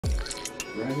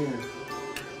Right here.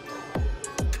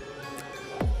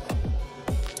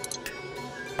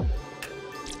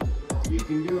 You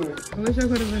can do it. I wish I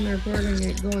could have been recording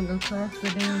it going across the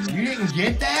damn. You didn't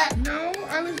get that? No,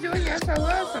 I was doing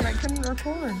SLS and I couldn't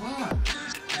record. Fuck.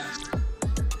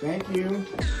 Thank you.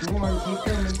 Come on, keep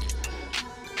coming.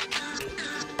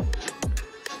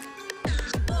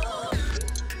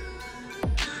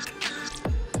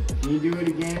 Can you do it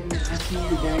again? I see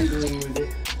you dangling with it.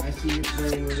 I see you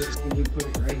playing with it. Can you put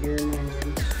it right here in my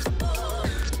hand?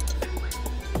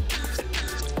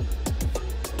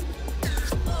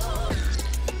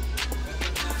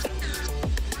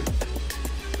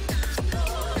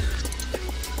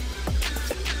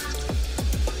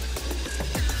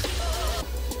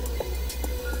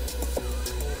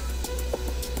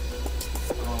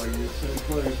 Oh, you're so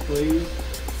close, please.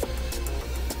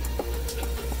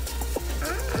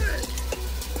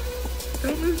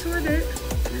 Don't move toward it.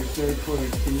 You're so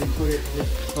close. Can you put it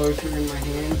closer in my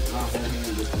hand? I'll hold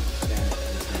hand with the status.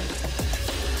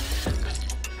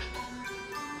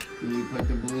 Can you put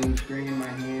the balloon string in my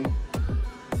hand?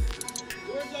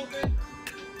 Door's open.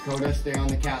 Coda, stay on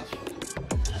the couch.